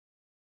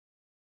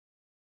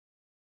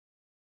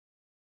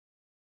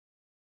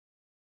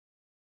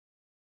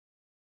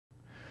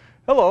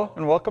Hello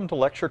and welcome to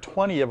Lecture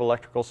 20 of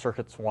Electrical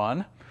Circuits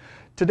 1.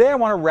 Today I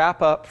want to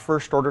wrap up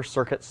first order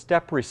circuit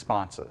step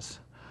responses.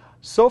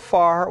 So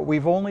far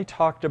we've only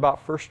talked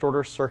about first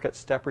order circuit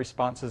step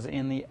responses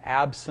in the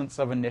absence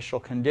of initial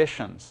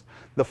conditions.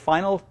 The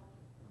final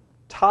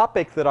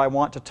topic that I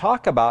want to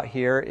talk about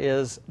here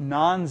is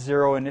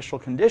non-zero initial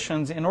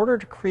conditions. In order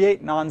to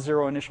create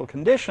non-zero initial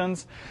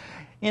conditions,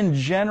 in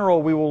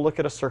general we will look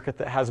at a circuit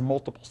that has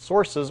multiple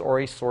sources or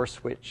a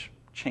source which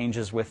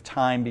changes with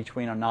time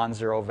between a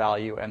non-zero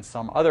value and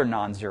some other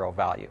non-zero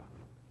value.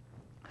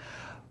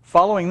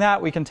 Following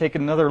that, we can take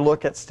another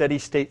look at steady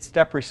state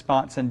step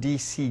response and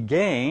DC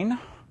gain.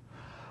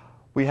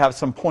 We have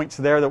some points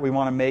there that we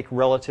want to make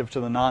relative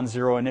to the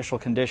non-zero initial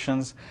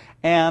conditions,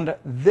 and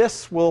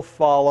this will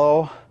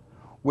follow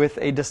with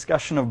a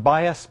discussion of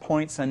bias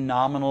points and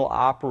nominal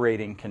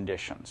operating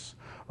conditions.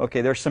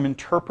 Okay, there's some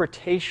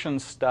interpretation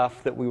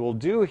stuff that we will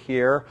do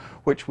here,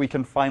 which we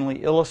can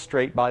finally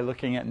illustrate by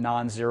looking at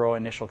non-zero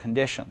initial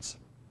conditions.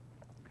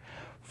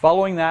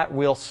 Following that,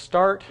 we'll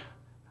start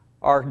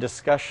our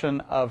discussion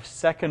of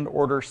second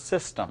order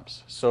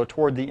systems. So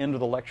toward the end of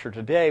the lecture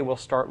today, we'll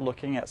start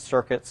looking at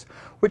circuits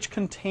which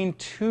contain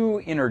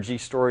two energy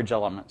storage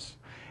elements.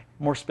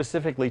 More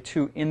specifically,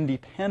 two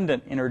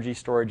independent energy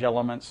storage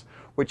elements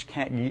which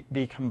can't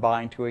be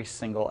combined to a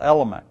single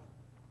element.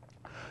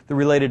 The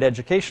related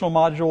educational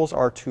modules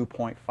are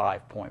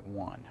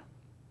 2.5.1.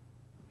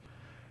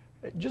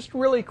 Just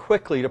really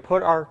quickly to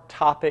put our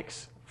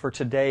topics for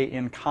today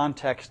in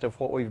context of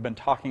what we've been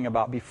talking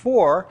about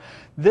before,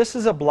 this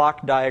is a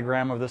block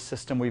diagram of the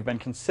system we've been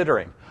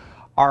considering.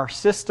 Our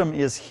system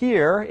is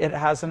here. It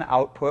has an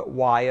output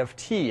y of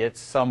t.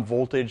 It's some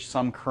voltage,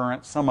 some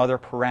current, some other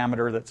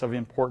parameter that's of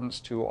importance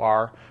to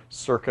our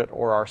circuit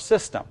or our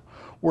system.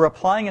 We're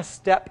applying a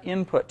step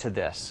input to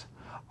this.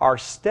 Our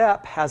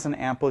step has an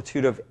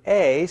amplitude of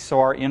a,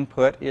 so our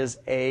input is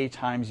a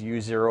times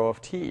u0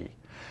 of t.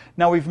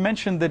 Now we've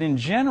mentioned that in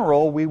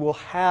general we will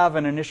have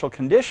an initial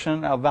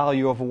condition, a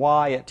value of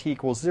y at t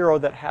equals 0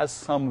 that has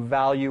some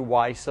value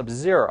y sub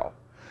 0.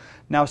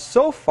 Now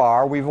so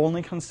far we've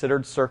only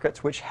considered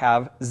circuits which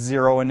have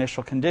zero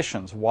initial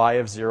conditions. Y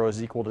of 0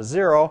 is equal to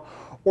 0,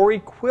 or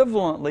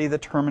equivalently the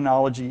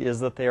terminology is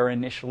that they are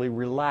initially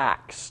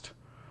relaxed.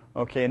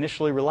 Okay,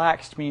 initially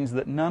relaxed means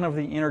that none of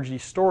the energy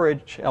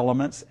storage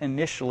elements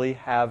initially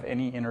have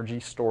any energy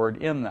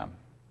stored in them.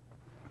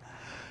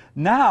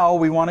 Now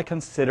we want to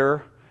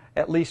consider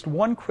at least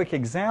one quick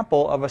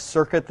example of a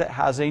circuit that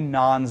has a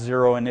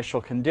non-zero initial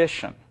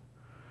condition.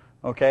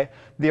 Okay,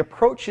 the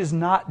approach is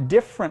not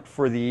different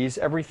for these.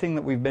 Everything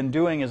that we've been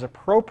doing is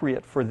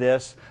appropriate for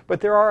this,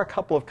 but there are a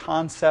couple of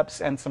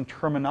concepts and some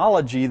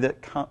terminology that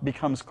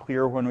becomes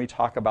clear when we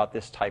talk about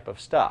this type of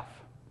stuff.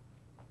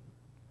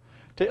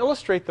 To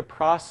illustrate the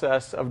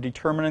process of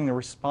determining the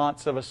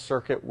response of a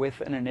circuit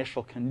with an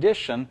initial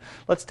condition,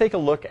 let's take a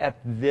look at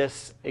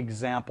this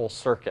example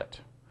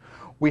circuit.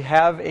 We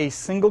have a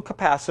single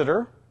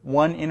capacitor,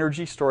 one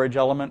energy storage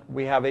element.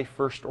 We have a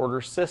first order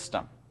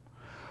system.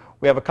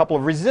 We have a couple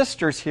of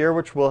resistors here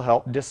which will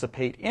help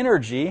dissipate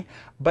energy,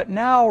 but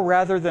now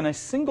rather than a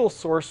single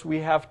source we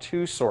have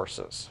two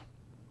sources.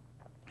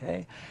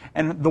 Okay?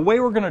 And the way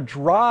we're going to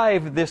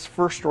drive this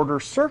first order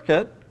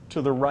circuit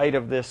to the right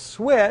of this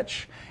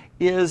switch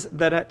is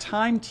that at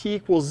time t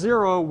equals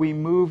 0, we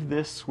move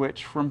this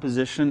switch from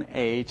position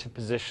A to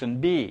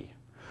position B.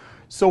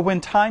 So when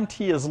time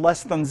t is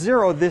less than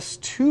 0, this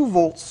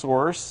 2-volt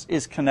source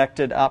is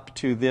connected up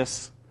to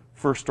this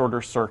first order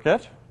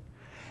circuit.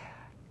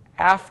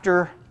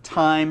 After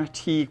time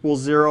t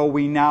equals 0,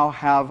 we now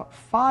have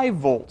 5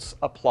 volts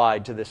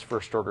applied to this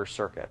first order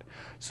circuit.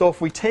 So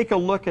if we take a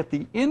look at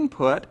the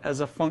input as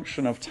a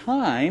function of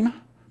time,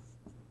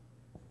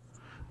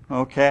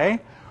 okay,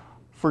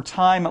 for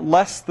time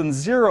less than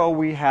 0,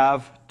 we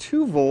have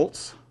 2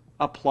 volts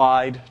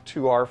applied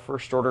to our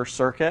first order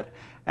circuit.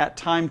 At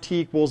time t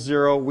equals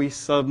 0, we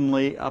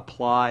suddenly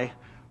apply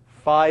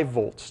 5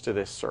 volts to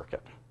this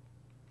circuit.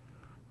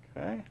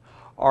 Okay.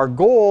 Our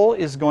goal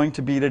is going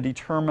to be to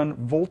determine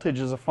voltage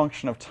as a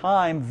function of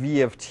time,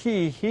 V of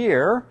t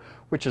here,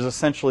 which is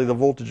essentially the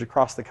voltage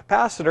across the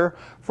capacitor,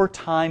 for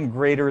time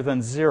greater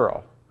than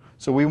 0.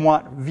 So we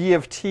want V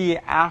of t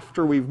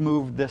after we've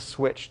moved this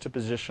switch to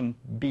position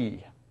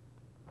B.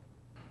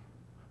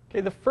 Okay,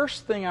 the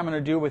first thing I'm going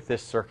to do with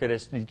this circuit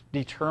is to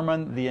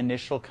determine the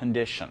initial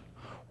condition.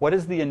 What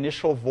is the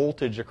initial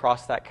voltage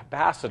across that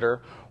capacitor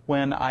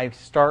when I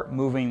start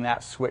moving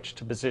that switch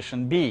to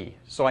position B?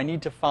 So I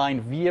need to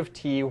find V of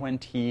t when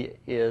t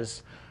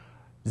is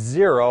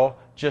 0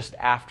 just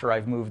after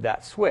I've moved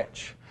that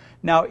switch.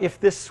 Now if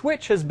this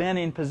switch has been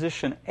in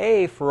position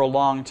A for a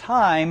long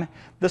time,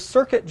 the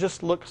circuit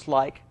just looks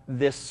like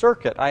this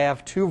circuit. I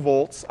have 2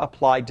 volts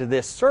applied to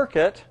this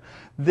circuit.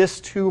 This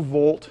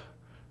 2-volt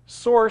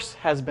source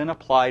has been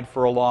applied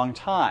for a long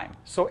time.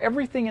 So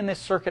everything in this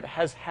circuit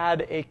has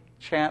had a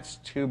chance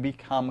to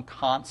become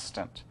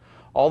constant.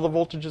 All the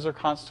voltages are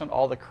constant,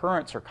 all the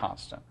currents are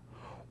constant.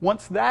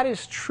 Once that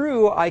is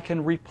true, I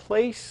can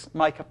replace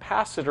my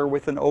capacitor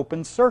with an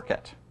open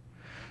circuit.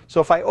 So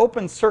if I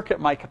open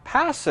circuit my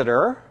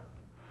capacitor,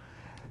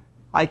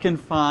 I can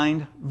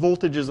find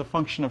voltage as a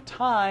function of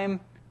time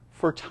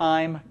for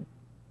time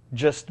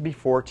just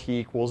before t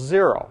equals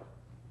 0.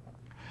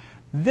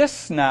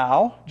 This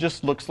now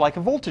just looks like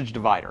a voltage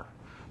divider.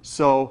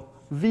 So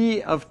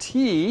V of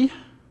t,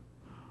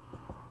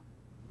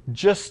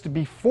 just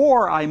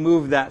before I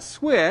move that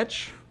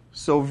switch,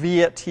 so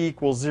V at t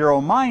equals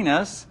 0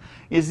 minus,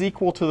 is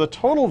equal to the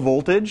total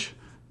voltage,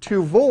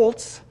 2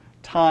 volts,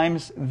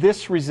 times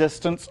this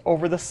resistance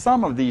over the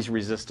sum of these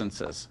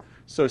resistances.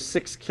 So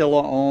 6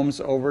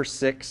 kiloohms over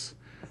 6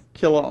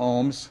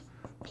 kiloohms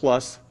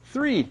plus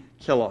 3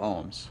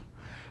 kiloohms.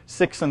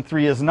 6 and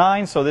 3 is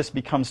 9, so this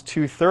becomes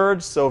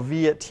 2/3. So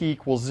V at t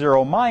equals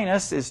 0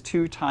 minus is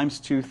 2 times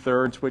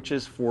 2/3, which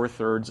is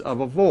 4/3 of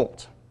a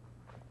volt.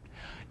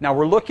 Now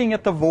we're looking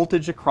at the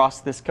voltage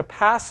across this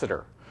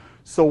capacitor.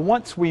 So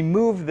once we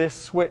move this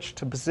switch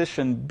to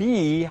position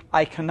B,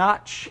 I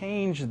cannot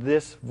change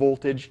this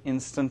voltage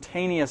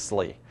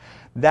instantaneously.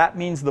 That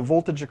means the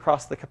voltage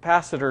across the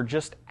capacitor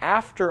just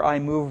after I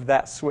move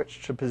that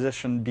switch to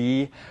position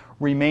B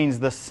remains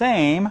the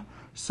same.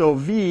 So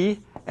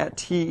V at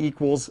t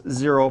equals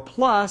 0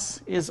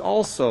 plus is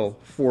also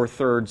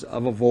 4/3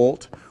 of a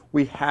volt.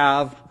 We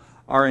have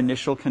our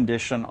initial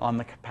condition on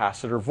the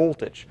capacitor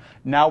voltage.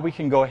 Now we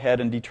can go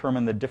ahead and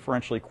determine the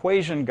differential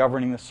equation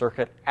governing the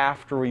circuit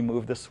after we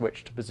move the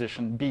switch to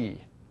position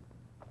B.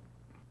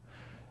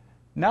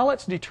 Now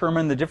let's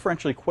determine the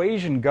differential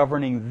equation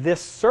governing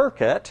this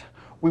circuit.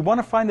 We want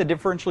to find the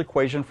differential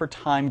equation for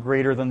time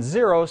greater than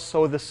 0,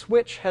 so the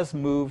switch has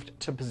moved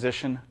to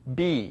position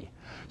B.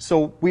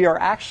 So we are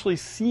actually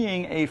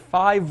seeing a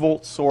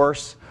 5-volt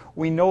source.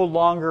 We no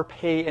longer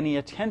pay any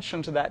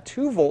attention to that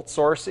 2-volt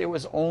source. It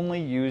was only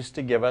used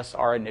to give us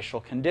our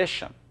initial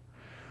condition.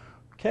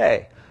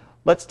 Okay,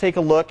 let's take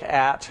a look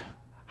at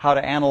how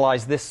to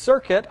analyze this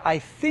circuit. I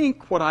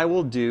think what I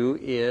will do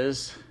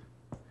is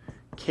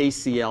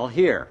KCL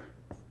here.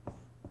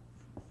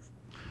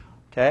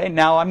 Okay,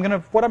 now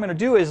what I'm going to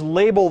do is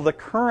label the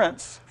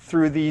currents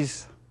through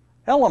these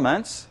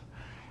elements.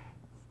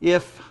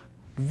 If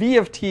V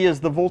of t is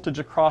the voltage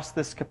across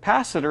this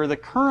capacitor, the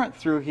current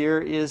through here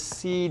is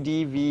C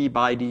dV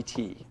by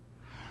dt.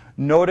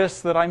 Notice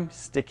that I'm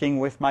sticking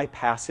with my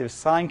passive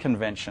sign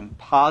convention.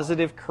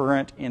 Positive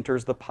current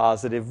enters the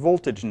positive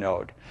voltage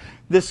node.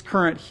 This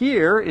current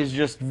here is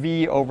just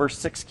V over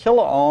 6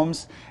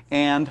 kiloohms,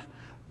 and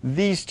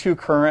these two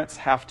currents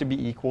have to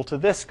be equal to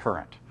this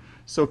current.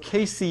 So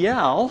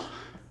KCL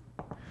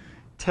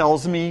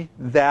tells me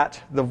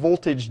that the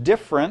voltage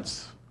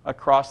difference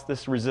across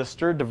this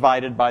resistor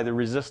divided by the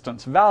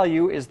resistance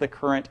value is the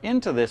current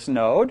into this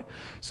node.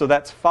 So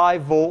that's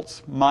 5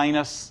 volts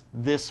minus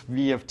this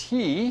V of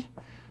t.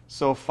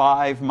 So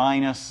 5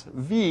 minus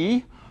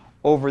V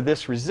over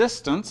this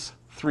resistance,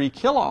 3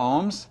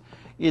 kiloohms,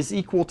 is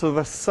equal to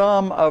the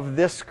sum of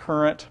this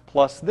current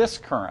plus this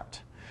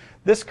current.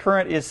 This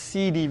current is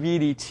C dV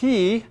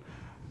dt.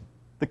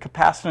 The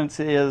capacitance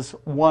is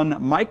 1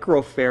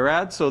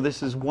 microfarad, so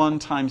this is 1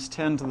 times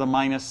 10 to the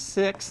minus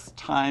 6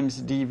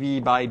 times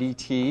dV by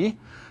dt,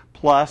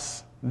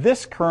 plus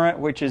this current,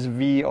 which is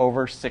V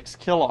over 6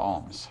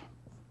 kiloohms.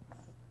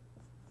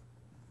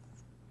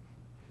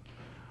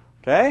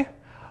 Okay,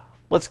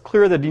 let's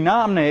clear the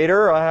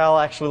denominator. Well,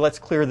 actually, let's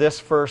clear this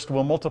first.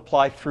 We'll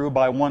multiply through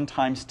by 1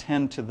 times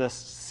 10 to the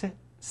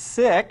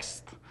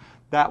 6th.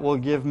 That will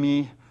give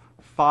me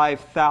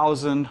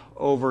 5,000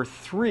 over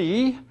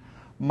 3.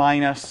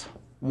 Minus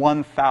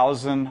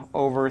 1,000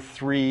 over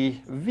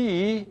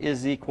 3V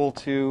is equal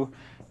to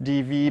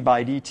dV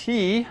by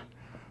dt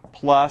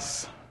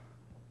plus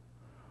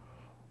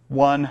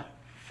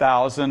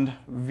 1,000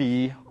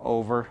 V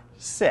over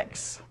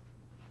 6.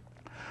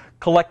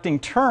 Collecting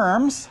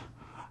terms,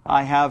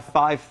 I have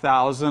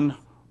 5,000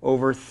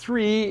 over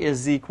 3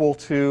 is equal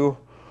to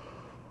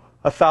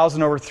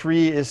 1,000 over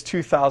 3 is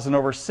 2,000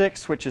 over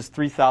 6, which is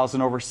 3,000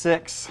 over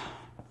 6.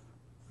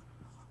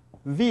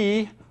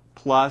 V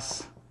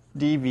plus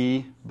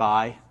dV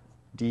by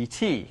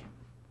dt.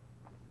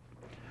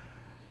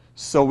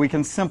 So we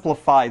can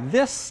simplify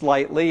this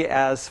slightly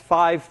as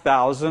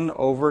 5,000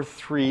 over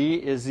 3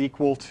 is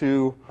equal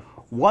to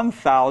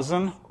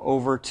 1,000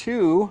 over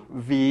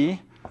 2V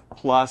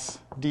plus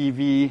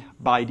dV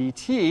by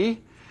dt.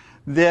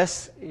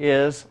 This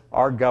is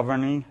our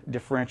governing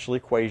differential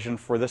equation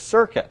for the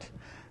circuit.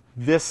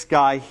 This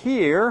guy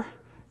here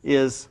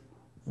is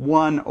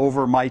 1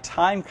 over my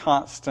time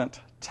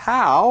constant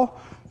tau.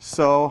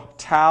 So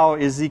tau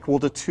is equal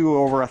to 2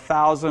 over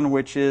 1,000,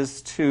 which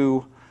is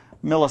 2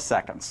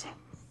 milliseconds.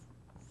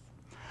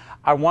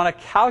 I want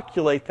to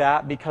calculate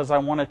that because I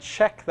want to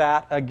check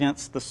that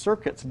against the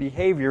circuit's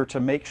behavior to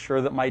make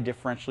sure that my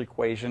differential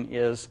equation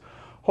is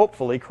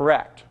hopefully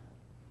correct.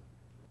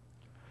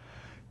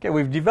 Okay,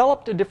 we've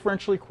developed a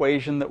differential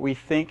equation that we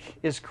think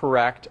is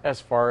correct as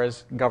far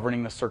as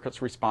governing the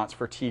circuit's response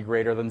for t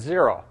greater than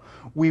 0.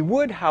 We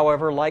would,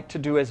 however, like to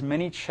do as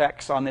many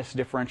checks on this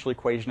differential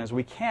equation as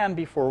we can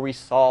before we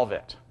solve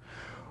it.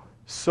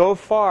 So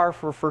far,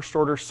 for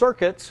first-order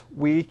circuits,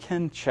 we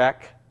can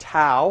check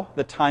tau,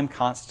 the time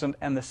constant,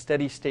 and the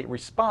steady state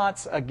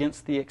response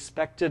against the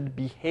expected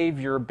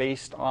behavior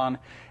based on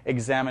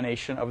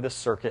examination of the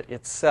circuit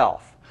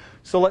itself.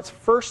 So let's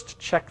first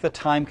check the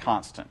time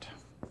constant.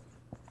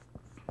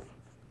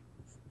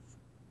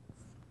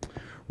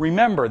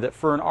 Remember that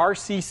for an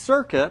RC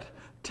circuit,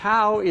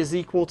 tau is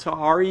equal to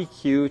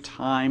Req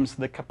times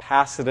the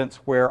capacitance,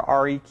 where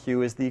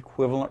Req is the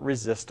equivalent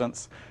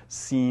resistance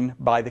seen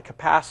by the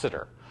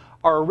capacitor.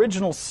 Our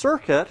original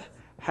circuit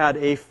had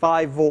a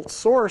 5-volt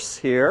source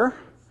here.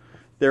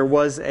 There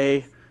was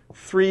a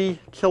 3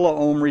 kilo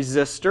ohm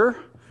resistor.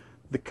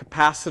 The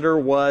capacitor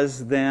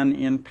was then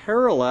in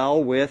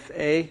parallel with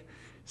a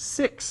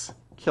 6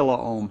 kilo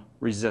ohm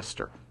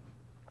resistor.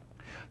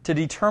 To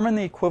determine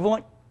the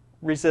equivalent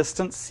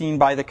resistance seen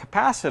by the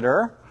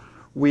capacitor,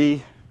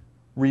 we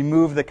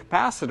remove the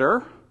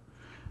capacitor.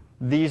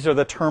 These are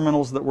the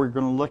terminals that we're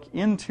going to look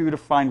into to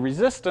find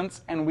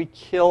resistance, and we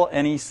kill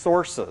any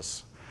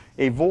sources.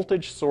 A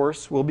voltage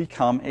source will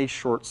become a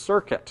short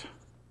circuit.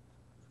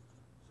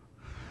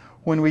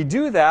 When we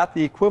do that,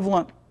 the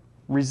equivalent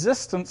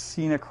resistance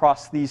seen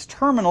across these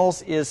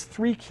terminals is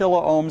 3 kilo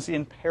ohms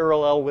in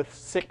parallel with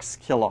 6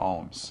 kilo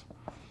ohms.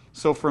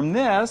 So from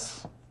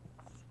this,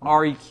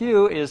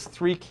 Req is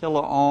 3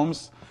 kilo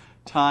ohms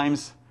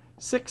times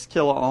 6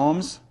 kilo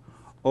ohms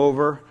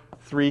over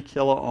 3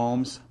 kilo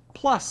ohms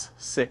plus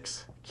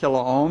 6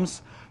 kilo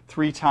ohms.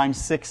 3 times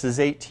 6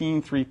 is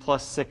 18, 3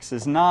 plus 6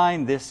 is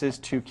 9. This is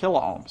 2 kilo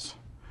ohms.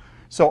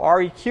 So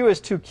Req is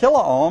 2 kilo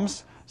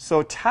ohms,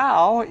 so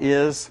tau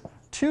is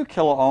 2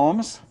 kilo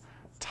ohms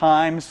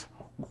times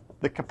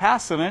the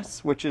capacitance,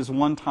 which is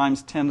 1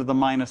 times 10 to the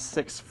minus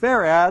 6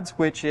 farads,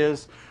 which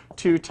is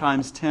 2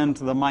 times 10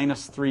 to the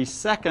minus 3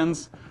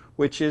 seconds,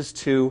 which is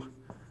 2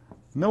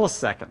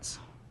 milliseconds.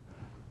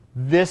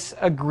 This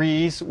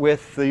agrees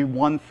with the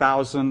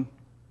 1,000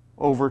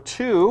 over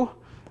 2.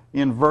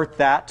 Invert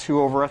that,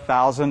 2 over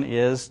 1,000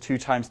 is 2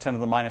 times 10 to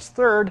the minus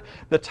third.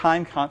 The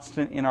time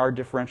constant in our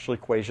differential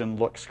equation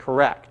looks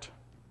correct.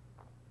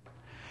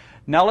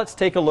 Now let's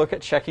take a look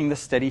at checking the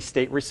steady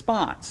state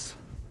response.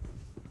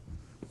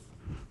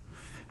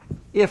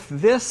 If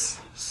this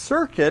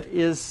circuit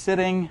is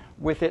sitting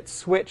with its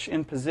switch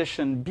in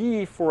position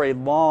B for a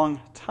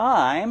long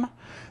time,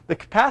 the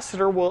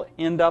capacitor will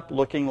end up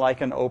looking like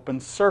an open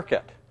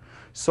circuit.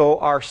 So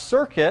our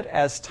circuit,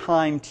 as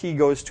time t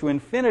goes to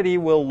infinity,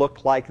 will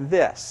look like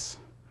this.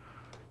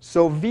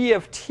 So V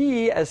of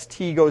t as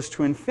t goes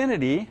to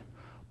infinity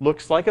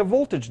looks like a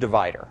voltage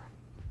divider.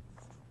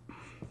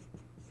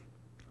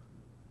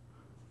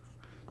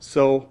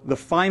 So the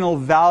final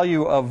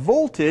value of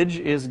voltage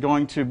is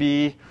going to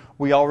be,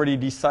 we already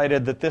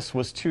decided that this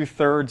was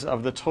 2/3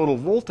 of the total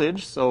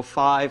voltage, so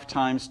 5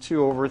 times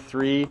 2 over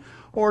 3,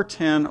 or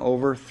 10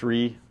 over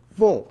 3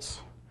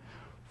 volts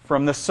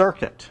from the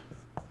circuit.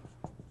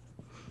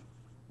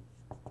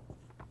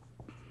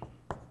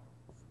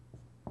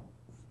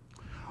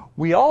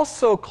 We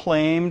also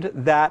claimed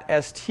that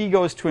as t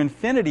goes to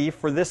infinity,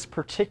 for this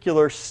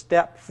particular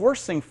step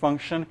forcing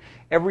function,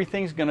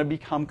 everything's going to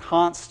become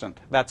constant.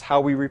 That's how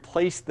we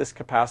replace this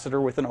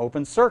capacitor with an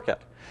open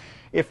circuit.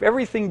 If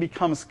everything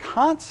becomes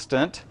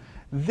constant,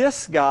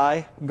 this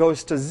guy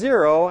goes to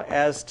 0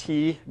 as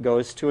t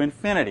goes to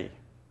infinity.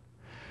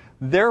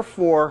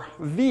 Therefore,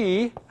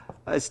 V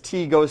as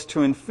t goes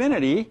to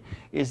infinity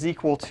is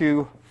equal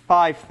to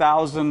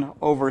 5,000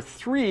 over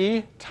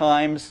 3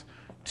 times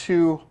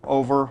 2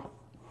 over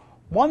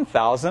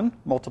 1,000,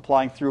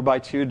 multiplying through by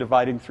 2,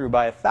 dividing through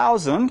by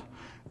 1,000.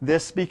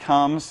 This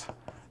becomes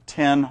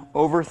 10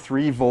 over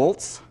 3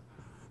 volts.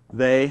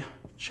 They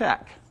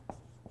check.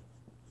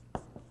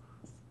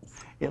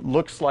 It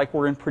looks like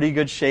we're in pretty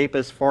good shape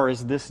as far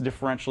as this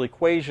differential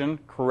equation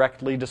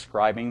correctly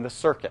describing the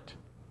circuit.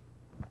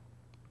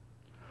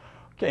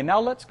 Okay, now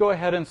let's go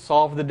ahead and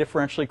solve the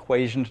differential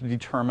equation to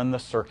determine the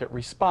circuit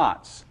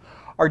response.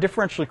 Our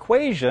differential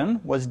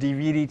equation was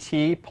dV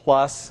dt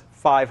plus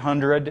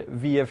 500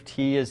 V of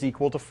t is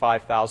equal to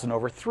 5,000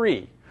 over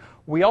 3.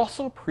 We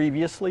also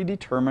previously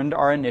determined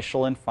our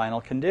initial and final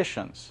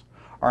conditions.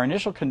 Our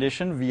initial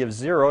condition, V of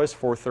 0, is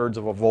 4/3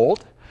 of a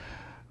volt.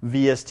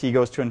 V as t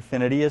goes to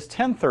infinity is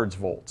 10/3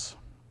 volts.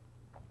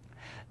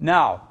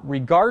 Now,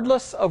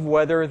 regardless of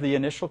whether the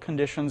initial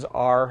conditions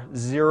are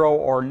 0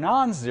 or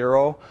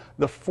non-zero,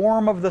 the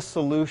form of the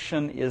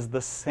solution is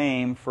the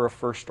same for a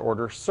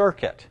first-order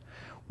circuit.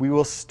 We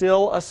will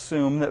still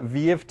assume that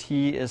V of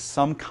t is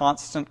some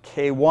constant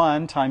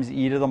k1 times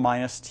e to the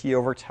minus t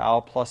over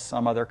tau plus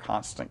some other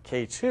constant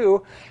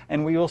k2,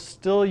 and we will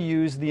still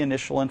use the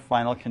initial and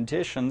final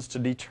conditions to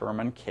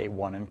determine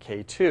k1 and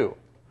k2.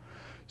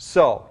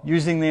 So,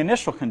 using the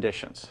initial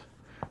conditions,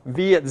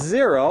 V at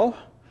 0,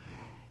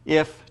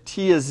 if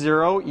t is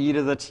 0, e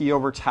to the t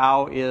over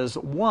tau is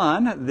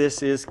 1.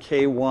 This is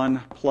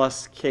k1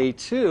 plus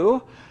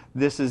k2.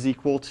 This is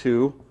equal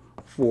to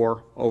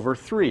 4 over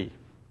 3.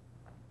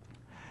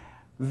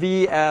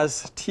 V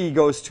as t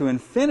goes to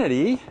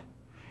infinity,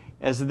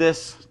 as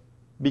this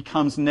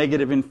becomes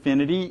negative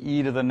infinity,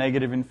 e to the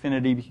negative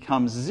infinity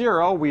becomes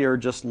 0, we are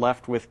just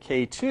left with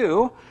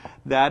k2.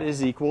 That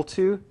is equal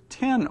to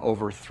 10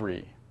 over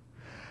 3.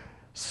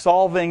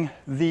 Solving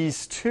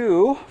these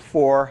two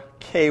for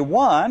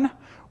k1,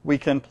 we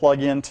can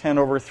plug in 10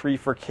 over 3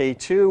 for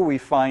k2. We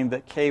find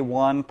that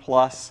k1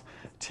 plus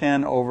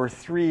 10 over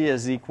 3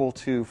 is equal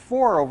to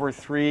 4 over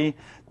 3.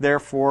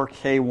 Therefore,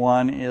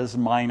 k1 is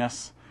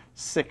minus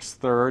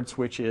 6/3,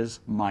 which is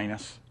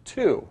minus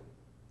 2.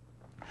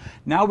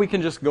 Now we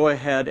can just go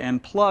ahead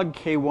and plug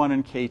k1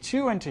 and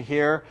k2 into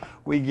here.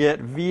 We get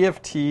v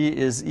of t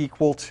is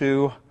equal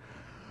to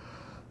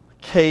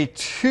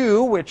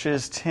k2, which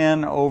is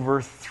 10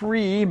 over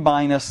 3,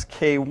 minus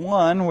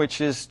k1, which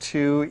is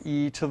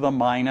 2e to the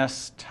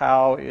minus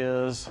tau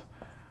is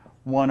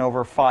 1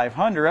 over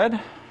 500.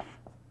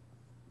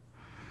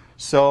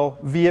 So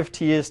v of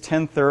t is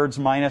 10/3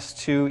 minus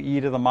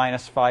 2e to the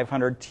minus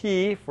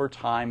 500t for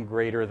time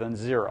greater than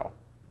 0.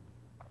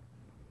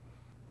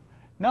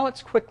 Now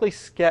let's quickly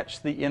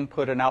sketch the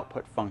input and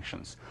output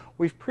functions.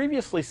 We've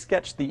previously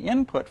sketched the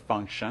input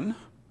function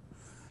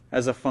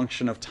as a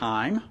function of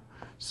time.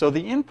 So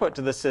the input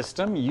to the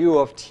system, u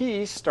of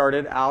t,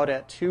 started out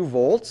at 2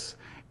 volts,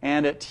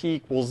 and at t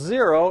equals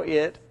 0,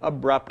 it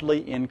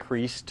abruptly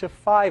increased to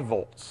 5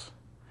 volts.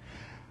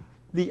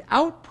 The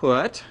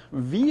output,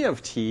 v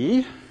of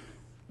t,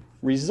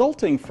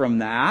 resulting from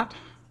that,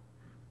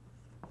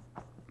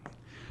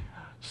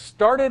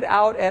 started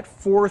out at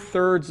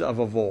 4/3 of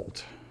a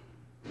volt.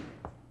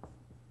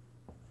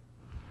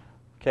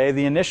 Okay,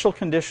 the initial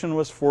condition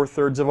was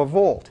 4/3 of a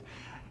volt.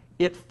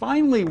 It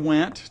finally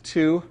went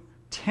to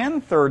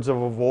 10/3 of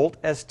a volt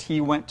as t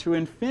went to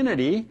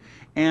infinity,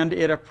 and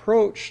it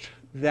approached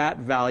that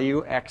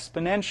value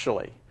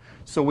exponentially.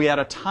 So we had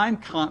a time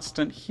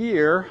constant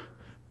here,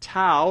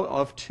 tau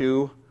of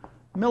 2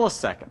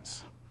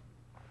 milliseconds.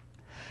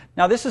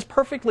 Now this is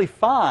perfectly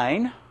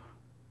fine,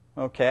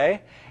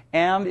 okay,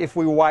 and if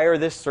we wire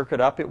this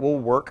circuit up, it will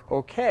work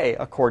okay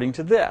according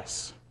to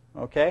this,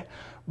 okay?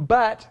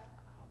 But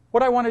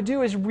what I want to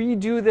do is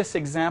redo this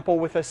example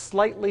with a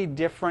slightly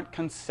different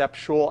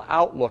conceptual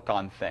outlook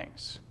on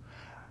things.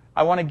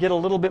 I want to get a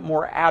little bit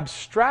more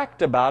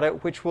abstract about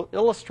it, which will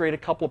illustrate a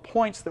couple of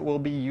points that we'll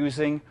be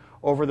using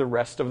over the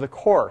rest of the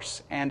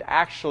course, and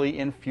actually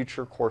in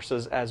future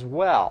courses as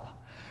well.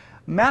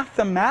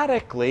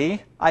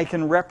 Mathematically, I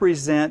can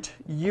represent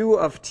u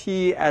of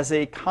t as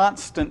a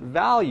constant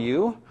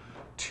value,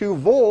 2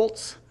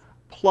 volts,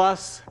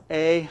 plus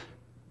a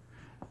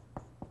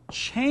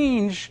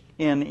change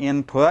in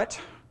input,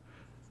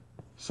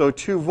 so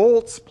 2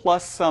 volts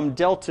plus some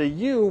delta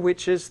u,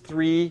 which is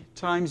 3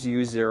 times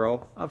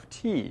u0 of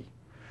t.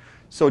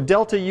 So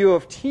delta u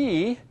of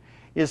t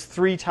is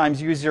 3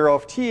 times u0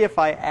 of t. If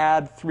I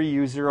add 3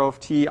 u0 of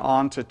t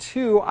onto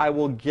 2, I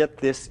will get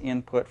this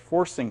input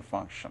forcing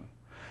function.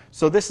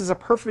 So this is a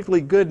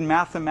perfectly good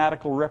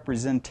mathematical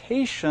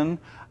representation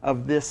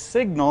of this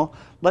signal.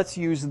 Let's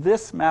use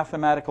this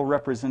mathematical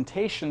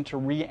representation to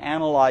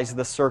reanalyze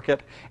the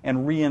circuit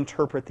and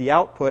reinterpret the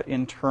output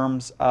in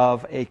terms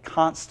of a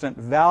constant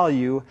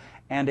value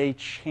and a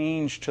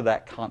change to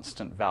that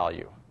constant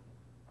value.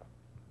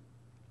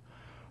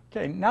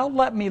 Okay, now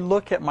let me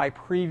look at my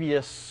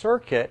previous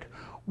circuit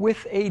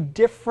with a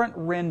different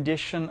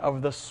rendition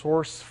of the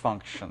source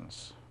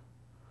functions.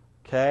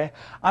 Okay,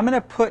 I'm going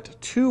to put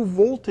 2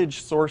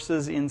 voltage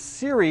sources in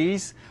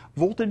series.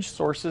 Voltage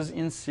sources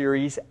in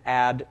series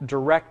add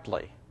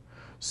directly.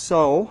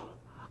 So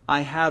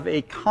I have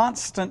a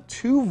constant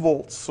 2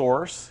 volt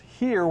source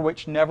here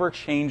which never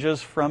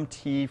changes from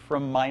t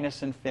from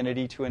minus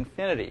infinity to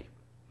infinity.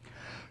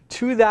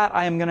 To that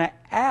I am going to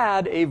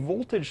add a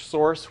voltage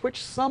source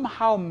which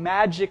somehow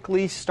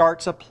magically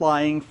starts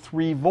applying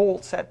 3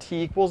 volts at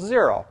t equals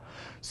 0.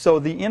 So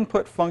the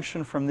input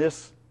function from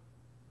this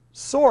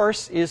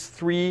source is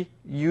 3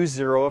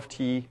 u0 of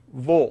t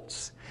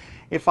volts.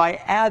 If I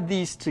add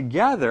these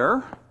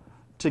together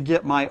to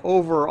get my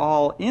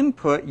overall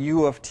input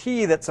u of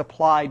t that's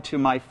applied to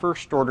my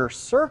first order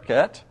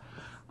circuit,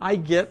 I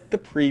get the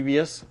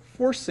previous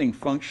forcing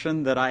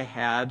function that I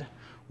had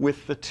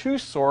with the 2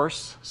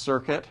 source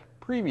circuit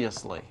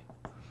previously.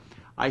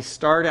 I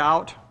start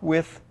out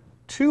with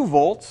 2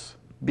 volts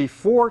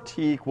before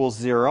t equals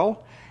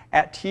 0.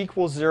 At t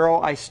equals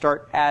 0, I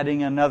start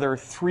adding another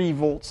 3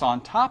 volts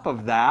on top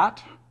of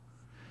that.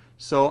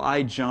 So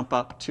I jump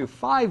up to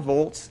 5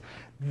 volts.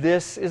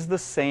 This is the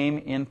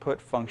same input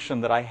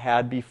function that I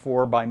had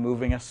before by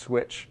moving a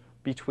switch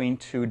between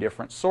 2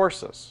 different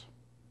sources.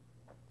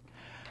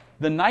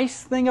 The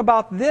nice thing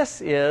about this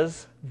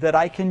is that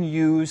I can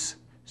use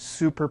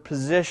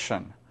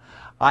superposition.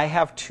 I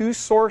have 2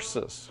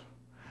 sources.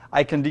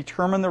 I can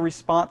determine the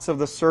response of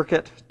the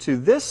circuit to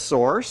this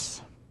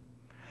source.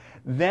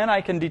 Then I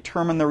can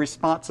determine the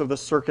response of the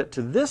circuit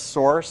to this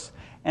source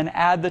and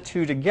add the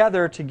 2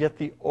 together to get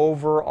the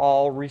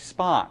overall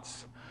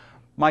response.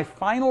 My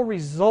final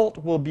result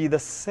will be the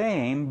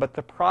same, but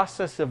the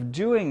process of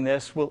doing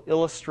this will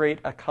illustrate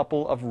a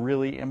couple of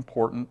really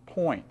important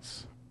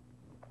points.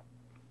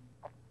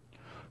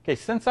 Okay,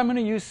 since I'm going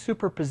to use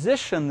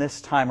superposition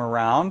this time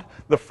around,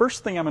 the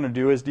first thing I'm going to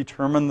do is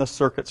determine the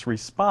circuit's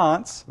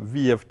response,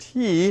 V of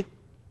t,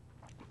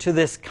 to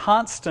this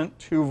constant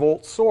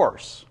 2-volt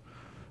source.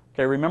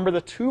 Okay, remember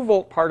the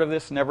 2-volt part of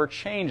this never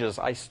changes.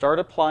 I start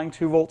applying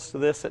 2 volts to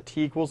this at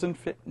t equals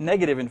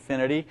negative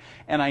infinity,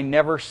 and I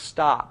never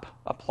stop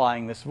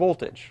applying this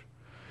voltage.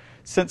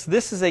 Since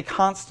this is a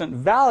constant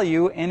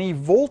value, any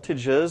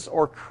voltages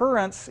or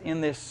currents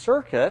in this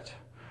circuit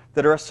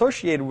that are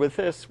associated with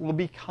this will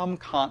become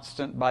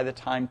constant by the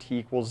time t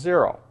equals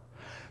 0.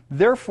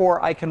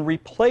 Therefore, I can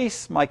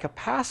replace my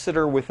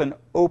capacitor with an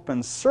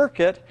open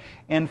circuit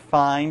and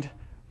find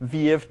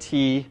V of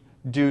t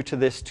due to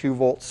this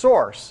 2-volt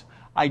source.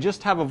 I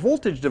just have a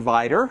voltage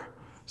divider,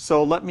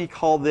 so let me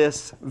call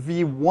this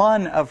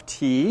V1 of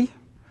t.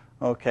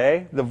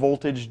 Okay, the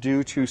voltage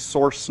due to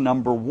source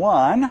number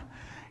 1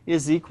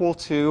 is equal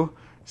to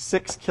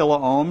 6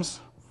 kiloohms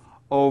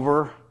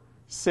over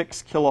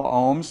 6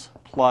 kiloohms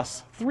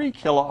plus 3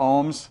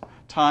 kiloohms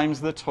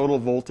times the total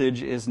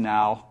voltage is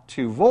now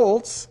 2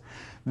 volts.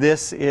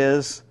 This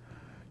is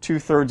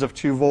 2/3 of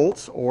 2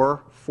 volts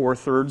or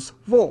 4/3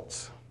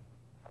 volts.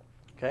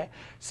 Okay.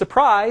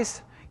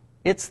 Surprise,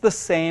 it's the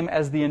same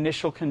as the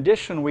initial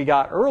condition we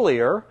got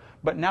earlier,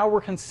 but now we're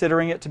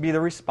considering it to be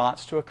the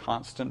response to a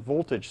constant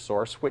voltage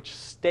source, which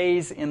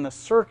stays in the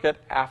circuit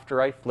after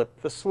I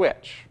flip the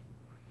switch.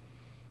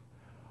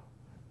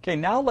 Okay,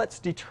 now let's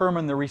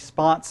determine the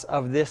response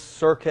of this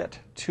circuit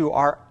to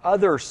our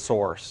other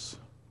source.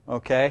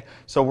 Okay,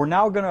 so we're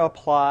now going to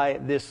apply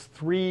this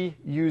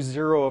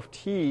 3U0 of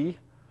t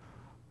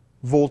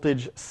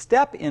voltage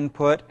step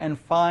input and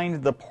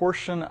find the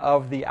portion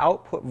of the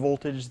output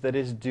voltage that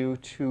is due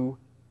to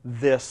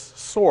this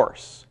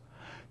source.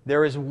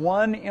 There is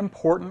one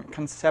important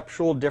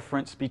conceptual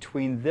difference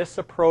between this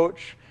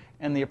approach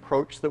and the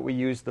approach that we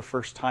used the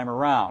first time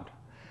around.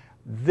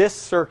 This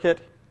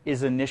circuit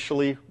is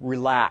initially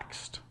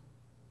relaxed.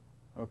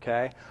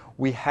 Okay?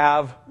 We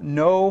have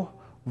no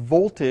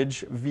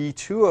voltage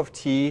V2 of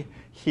t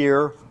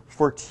here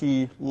for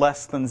t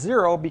less than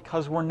 0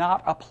 because we're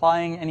not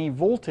applying any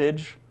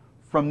voltage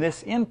from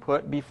this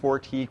input before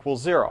t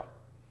equals 0.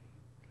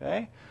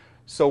 Okay?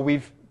 So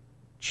we've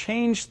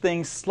changed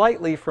things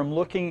slightly from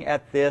looking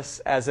at this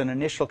as an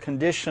initial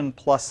condition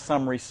plus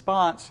some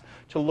response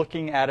to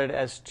looking at it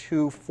as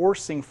two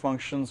forcing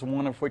functions,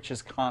 one of which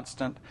is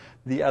constant,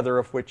 the other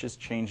of which is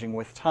changing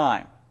with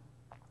time.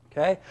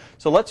 Okay?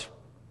 So let's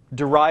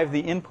derive the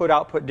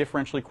input-output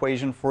differential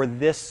equation for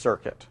this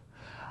circuit.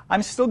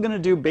 I'm still going to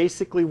do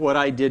basically what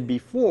I did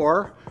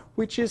before,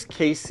 which is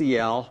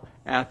KCL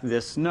at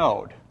this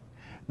node.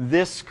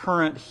 This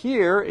current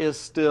here is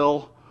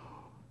still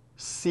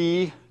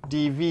C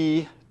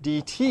dV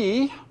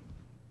dt.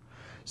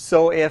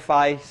 So if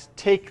I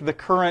take the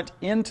current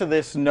into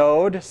this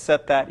node,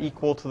 set that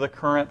equal to the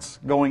currents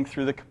going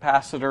through the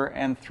capacitor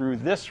and through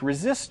this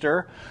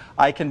resistor,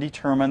 I can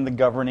determine the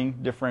governing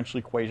differential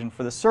equation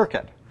for the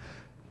circuit.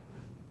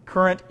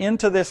 Current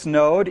into this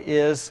node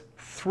is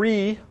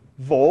 3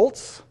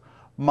 volts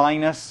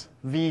minus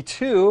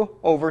V2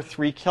 over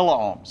 3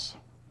 kiloohms.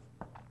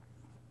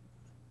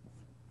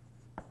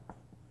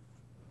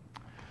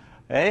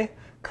 Okay.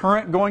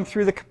 Current going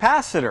through the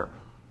capacitor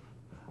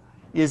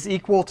is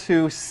equal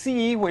to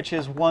C, which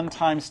is 1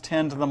 times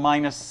 10 to the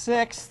minus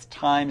 6th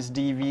times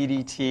dV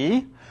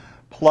dt,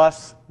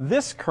 plus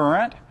this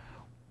current,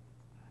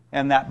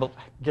 and that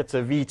gets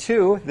a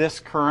V2,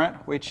 this current,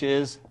 which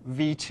is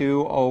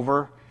V2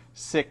 over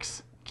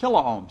 6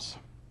 kiloohms.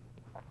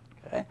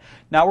 Okay.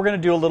 Now we're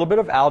going to do a little bit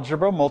of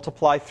algebra,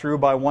 multiply through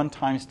by 1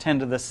 times 10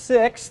 to the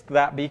 6th.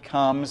 That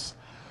becomes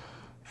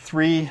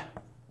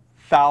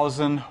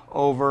 3,000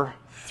 over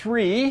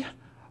 3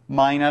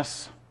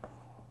 minus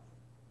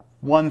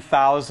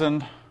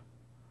 1,000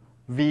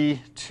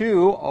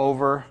 V2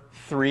 over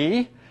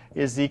 3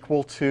 is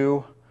equal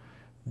to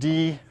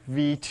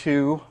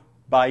dV2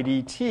 by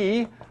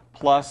dt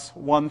plus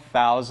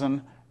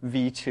 1,000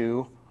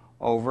 V2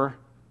 over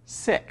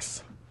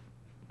 6.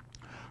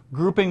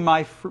 Grouping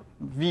my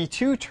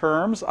V2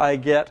 terms, I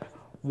get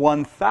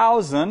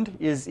 1,000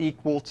 is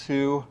equal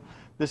to,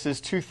 this is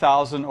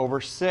 2,000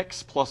 over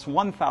 6 plus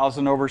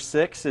 1,000 over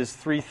 6 is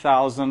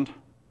 3,000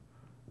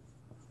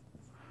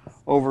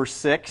 over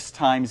 6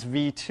 times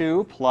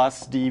V2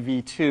 plus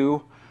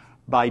dV2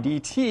 by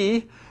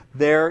dt.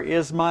 There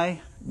is my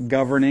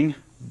governing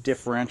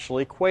differential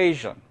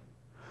equation.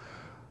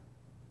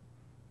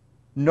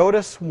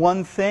 Notice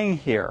one thing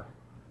here.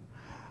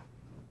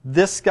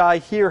 This guy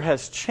here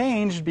has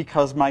changed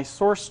because my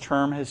source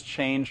term has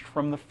changed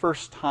from the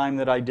first time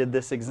that I did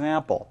this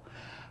example.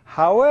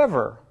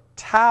 However,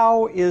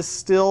 tau is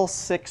still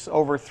 6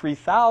 over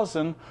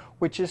 3,000,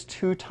 which is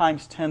 2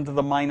 times 10 to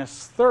the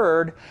minus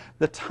 3rd.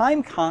 The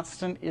time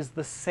constant is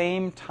the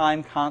same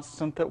time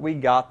constant that we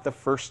got the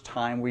first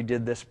time we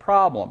did this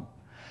problem.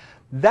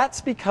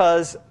 That's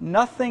because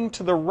nothing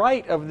to the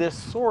right of this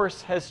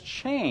source has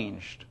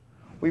changed.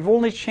 We've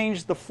only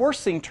changed the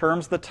forcing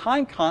terms. The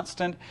time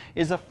constant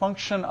is a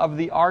function of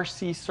the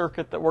RC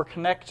circuit that we're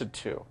connected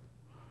to.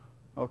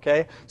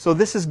 Okay, so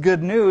this is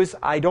good news.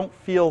 I don't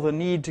feel the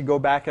need to go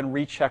back and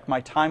recheck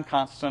my time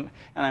constant,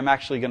 and I'm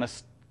actually going to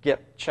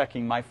skip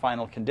checking my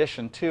final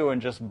condition too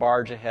and just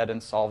barge ahead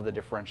and solve the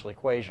differential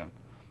equation.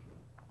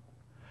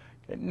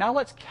 Okay, now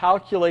let's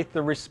calculate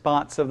the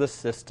response of the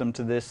system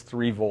to this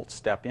 3-volt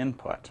step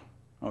input.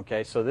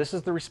 Okay, so this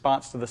is the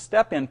response to the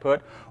step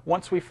input.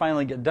 Once we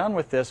finally get done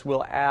with this,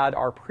 we'll add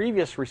our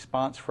previous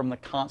response from the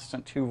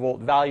constant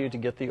 2-volt value to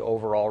get the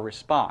overall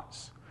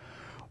response.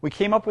 We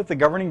came up with the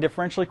governing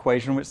differential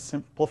equation, which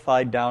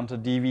simplified down to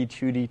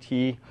dV2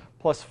 dt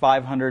plus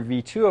 500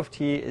 V2 of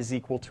t is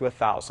equal to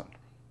 1,000.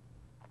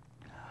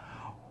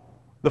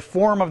 The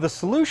form of the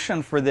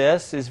solution for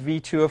this is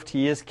V2 of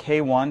t is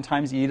K1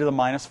 times e to the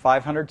minus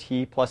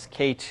 500t plus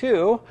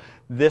K2.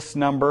 This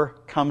number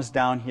comes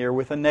down here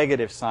with a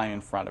negative sign in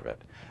front of it.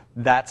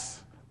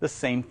 That's the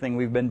same thing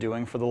we've been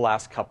doing for the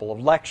last couple of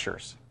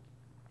lectures.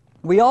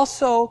 We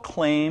also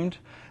claimed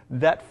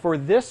that for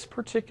this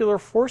particular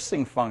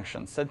forcing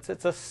function, since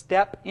it's a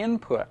step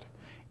input,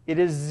 it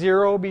is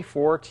 0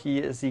 before t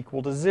is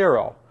equal to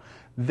 0.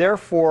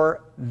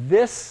 Therefore,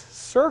 this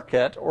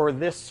circuit, or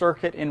this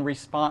circuit in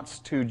response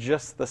to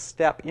just the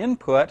step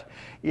input,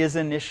 is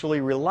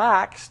initially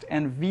relaxed,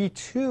 and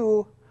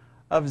V2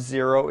 of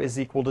 0 is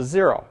equal to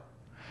 0.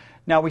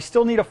 Now, we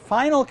still need a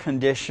final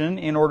condition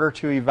in order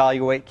to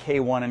evaluate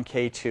K1 and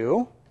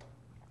K2.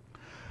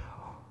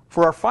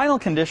 For our final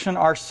condition,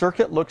 our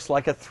circuit looks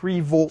like a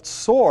 3-volt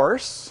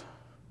source,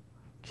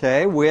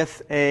 okay,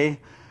 with a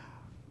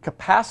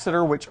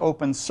capacitor which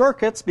opens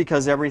circuits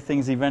because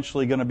everything's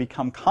eventually going to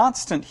become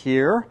constant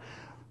here.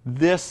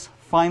 This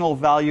final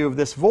value of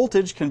this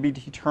voltage can be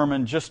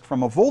determined just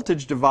from a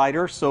voltage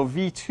divider, so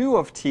V2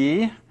 of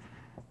t,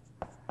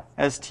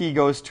 as t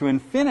goes to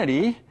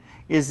infinity,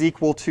 is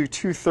equal to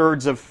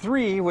 2/3 of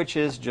 3, which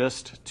is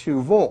just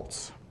 2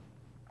 volts.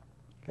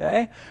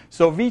 Okay,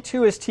 so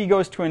V2 as t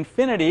goes to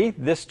infinity,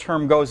 this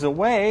term goes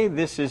away.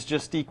 This is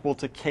just equal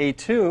to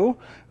K2.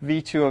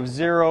 V2 of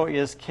 0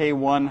 is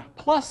K1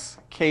 plus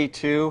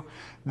K2.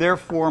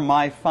 Therefore,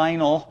 my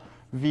final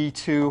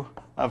V2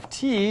 of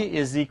t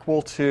is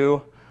equal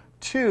to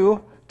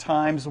 2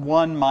 times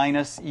 1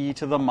 minus e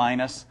to the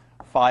minus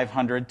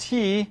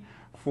 500t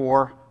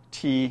for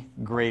t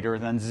greater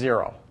than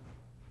 0.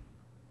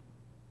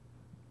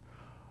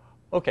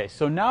 Okay,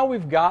 so now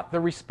we've got the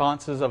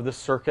responses of the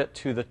circuit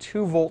to the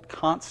 2-volt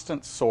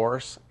constant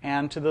source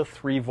and to the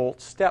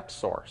 3-volt step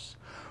source.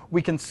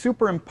 We can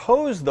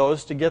superimpose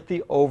those to get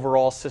the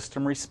overall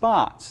system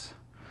response.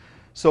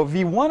 So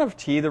V1 of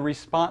t, the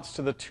response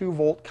to the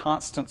 2-volt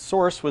constant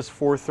source, was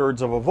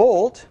 4/3 of a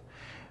volt.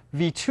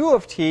 V2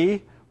 of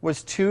t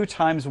was 2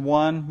 times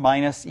 1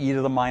 minus e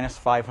to the minus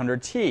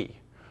 500t.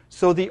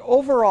 So the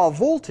overall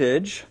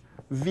voltage,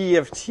 V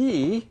of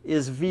t,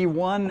 is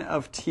V1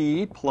 of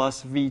t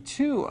plus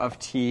V2 of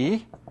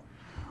t,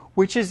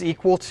 which is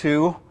equal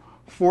to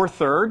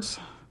 4/3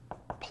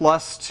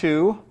 plus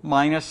 2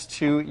 minus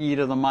 2 e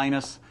to the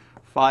minus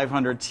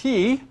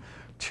 500t.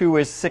 2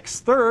 is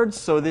 6/3,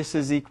 so this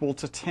is equal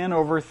to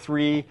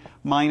 10/3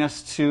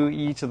 minus 2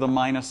 e to the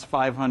minus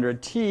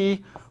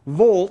 500t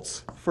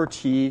volts for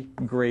t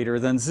greater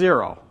than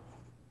 0.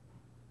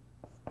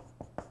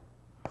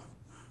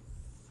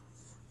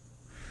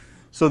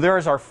 So there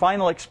is our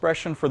final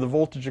expression for the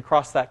voltage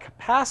across that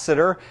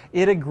capacitor.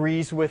 It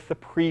agrees with the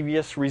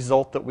previous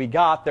result that we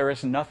got. There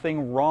is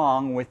nothing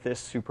wrong with this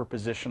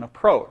superposition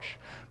approach.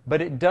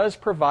 But it does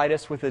provide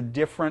us with a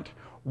different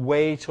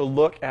way to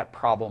look at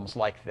problems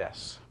like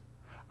this.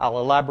 I'll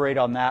elaborate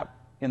on that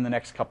in the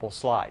next couple of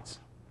slides.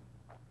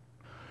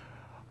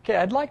 Okay,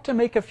 I'd like to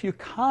make a few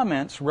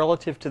comments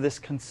relative to this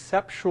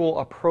conceptual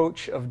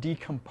approach of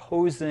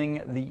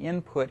decomposing the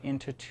input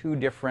into two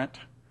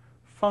different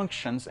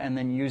functions and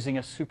then using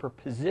a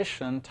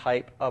superposition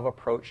type of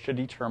approach to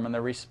determine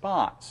the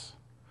response.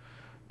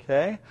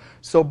 Okay,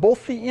 so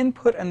both the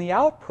input and the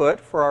output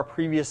for our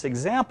previous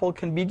example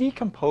can be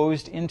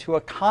decomposed into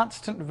a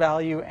constant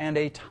value and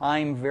a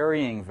time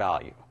varying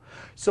value.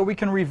 So we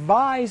can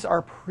revise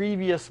our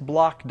previous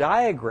block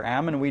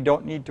diagram, and we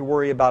don't need to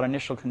worry about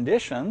initial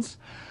conditions,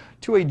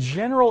 to a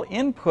general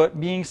input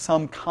being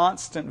some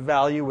constant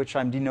value, which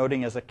I'm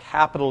denoting as a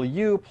capital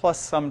U, plus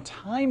some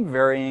time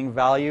varying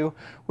value,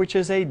 which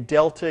is a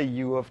delta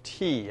U of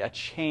t, a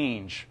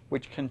change,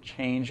 which can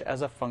change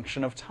as a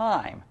function of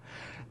time.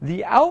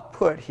 The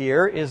output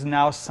here is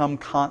now some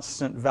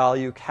constant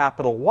value,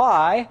 capital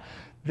Y.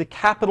 The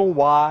capital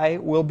Y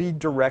will be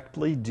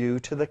directly due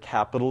to the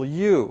capital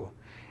U.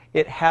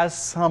 It has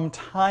some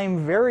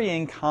time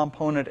varying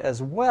component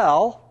as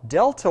well,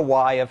 delta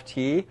Y of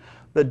t.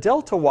 The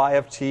delta Y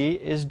of t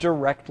is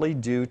directly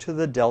due to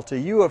the delta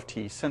U of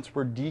t, since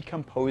we're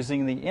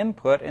decomposing the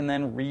input and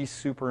then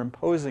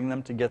re-superimposing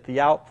them to get the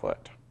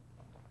output.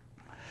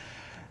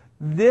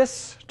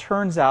 This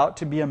turns out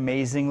to be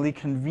amazingly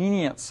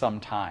convenient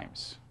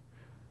sometimes.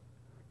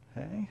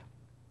 Okay.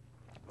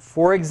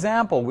 For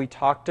example, we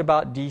talked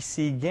about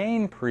DC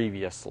gain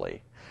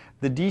previously.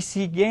 The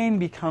DC gain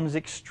becomes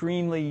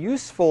extremely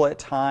useful at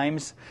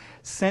times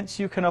since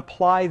you can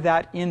apply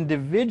that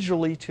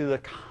individually to the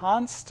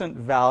constant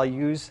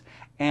values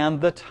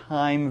and the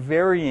time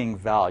varying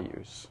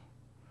values.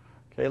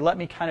 Okay, let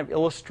me kind of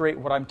illustrate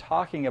what I'm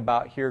talking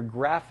about here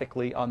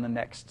graphically on the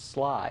next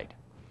slide.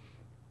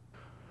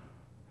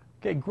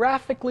 Okay,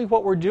 graphically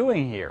what we're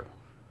doing here,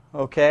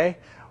 okay,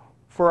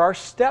 for our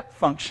step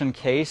function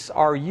case,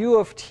 our u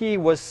of t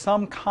was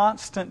some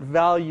constant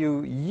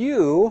value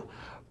u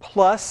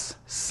plus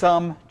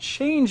some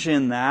change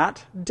in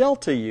that,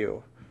 delta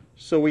u.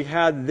 So we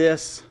had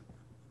this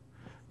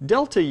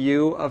delta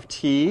u of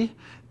t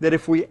that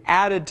if we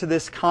added to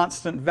this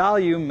constant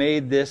value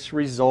made this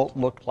result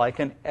look like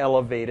an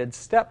elevated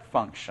step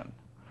function.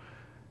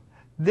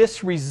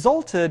 This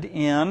resulted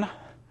in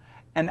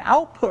an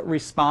output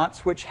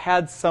response which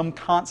had some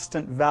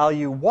constant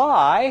value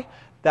y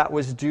that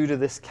was due to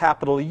this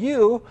capital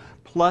U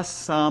plus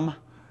some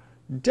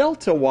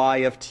delta y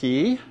of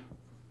t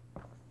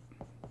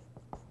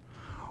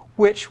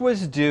which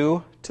was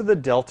due to the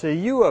delta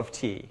u of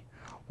t.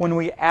 When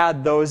we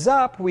add those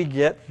up, we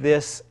get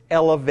this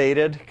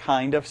elevated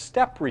kind of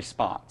step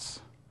response.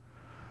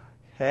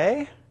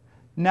 Okay?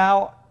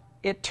 Now,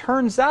 it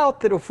turns out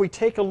that if we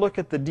take a look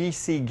at the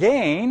DC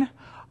gain,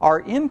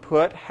 our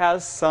input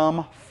has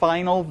some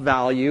final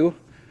value,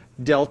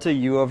 delta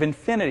u of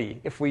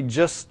infinity, if we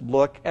just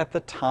look at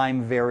the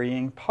time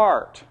varying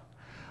part.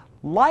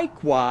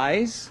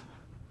 Likewise,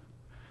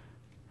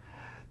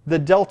 the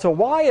delta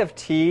y of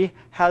t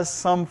has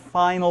some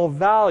final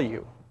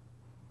value.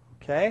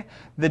 Okay?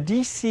 The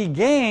DC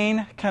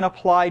gain can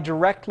apply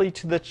directly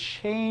to the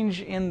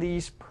change in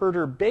these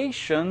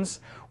perturbations.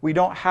 We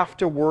don't have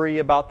to worry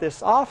about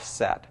this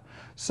offset.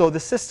 So the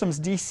system's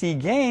DC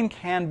gain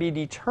can be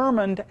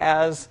determined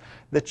as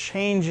the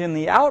change in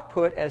the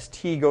output as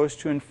t goes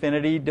to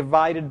infinity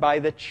divided by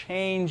the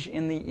change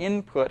in the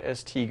input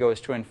as t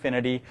goes to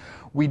infinity.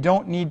 We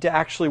don't need to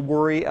actually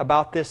worry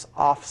about this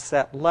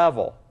offset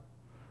level.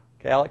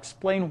 Okay, I'll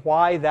explain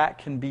why that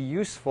can be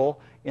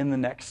useful in the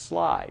next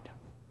slide.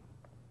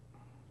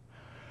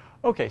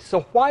 Okay,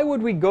 so why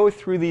would we go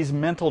through these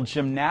mental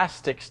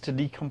gymnastics to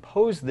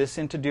decompose this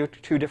into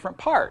two different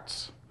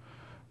parts?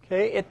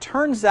 Okay, it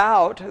turns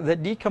out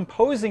that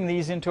decomposing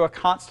these into a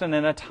constant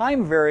and a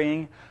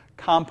time-varying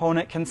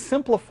component can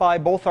simplify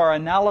both our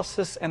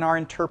analysis and our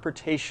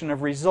interpretation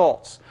of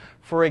results.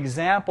 For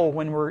example,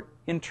 when we're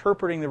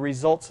interpreting the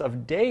results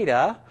of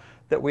data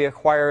that we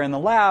acquire in the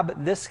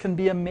lab, this can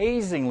be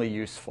amazingly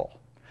useful.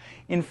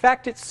 In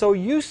fact, it's so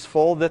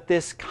useful that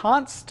this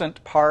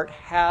constant part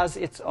has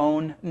its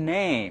own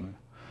name.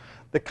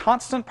 The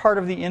constant part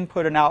of the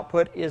input and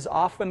output is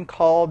often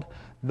called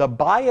the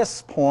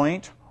bias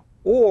point,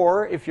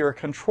 or if you're a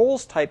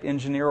controls type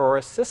engineer or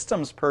a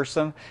systems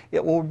person,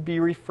 it will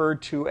be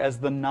referred to as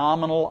the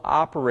nominal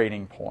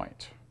operating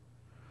point.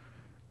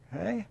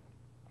 Okay?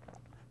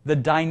 The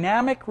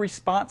dynamic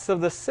response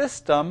of the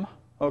system,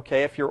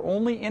 okay, if you're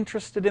only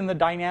interested in the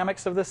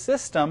dynamics of the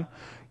system,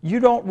 you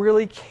don't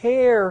really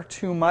care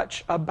too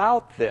much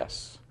about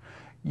this.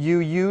 You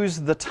use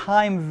the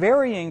time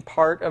varying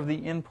part of the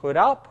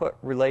input-output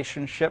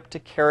relationship to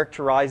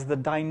characterize the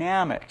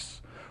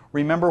dynamics.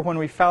 Remember when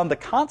we found the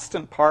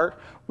constant part,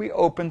 we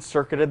open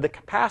circuited the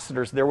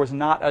capacitors. There was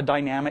not a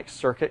dynamic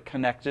circuit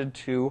connected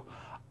to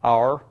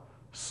our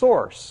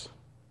source.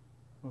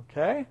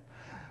 Okay?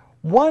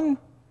 One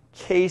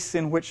case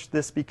in which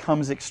this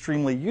becomes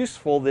extremely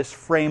useful, this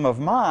frame of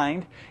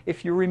mind,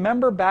 if you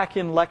remember back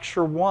in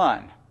lecture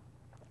 1,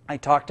 I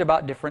talked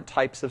about different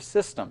types of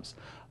systems.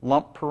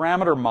 Lump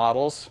parameter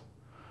models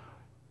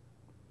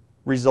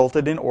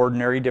resulted in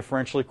ordinary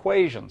differential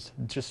equations.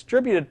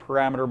 Distributed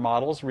parameter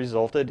models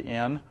resulted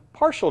in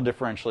partial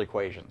differential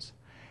equations.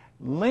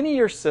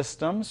 Linear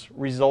systems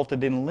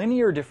resulted in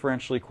linear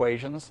differential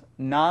equations.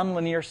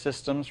 Nonlinear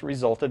systems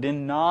resulted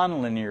in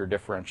nonlinear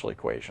differential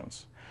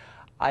equations.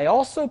 I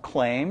also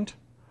claimed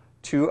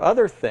two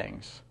other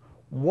things.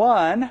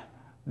 One,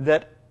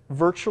 that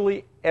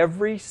virtually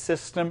every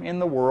system in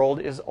the world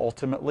is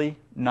ultimately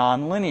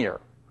nonlinear.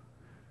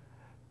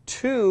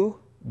 Two,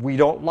 we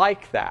don't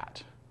like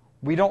that.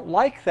 We don't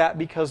like that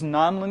because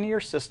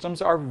nonlinear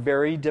systems are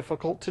very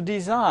difficult to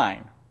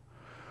design.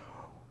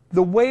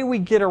 The way we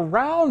get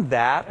around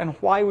that and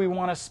why we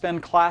want to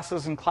spend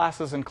classes and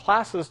classes and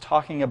classes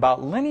talking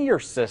about linear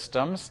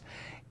systems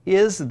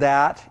is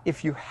that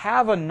if you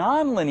have a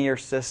nonlinear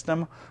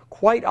system,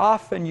 quite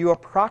often you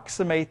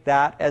approximate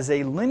that as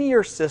a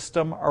linear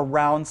system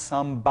around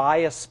some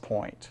bias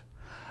point.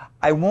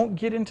 I won't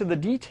get into the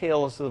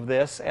details of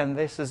this, and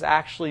this is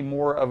actually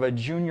more of a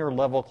junior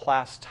level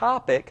class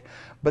topic,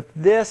 but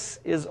this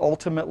is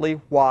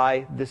ultimately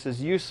why this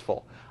is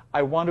useful.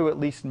 I want to at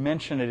least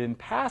mention it in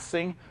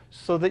passing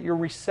so that you're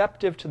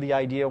receptive to the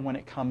idea when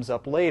it comes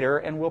up later,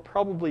 and we'll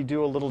probably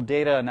do a little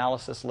data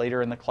analysis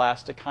later in the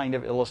class to kind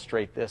of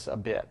illustrate this a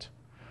bit.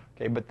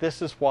 Okay, but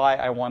this is why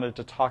I wanted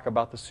to talk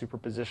about the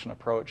superposition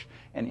approach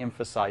and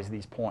emphasize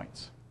these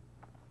points.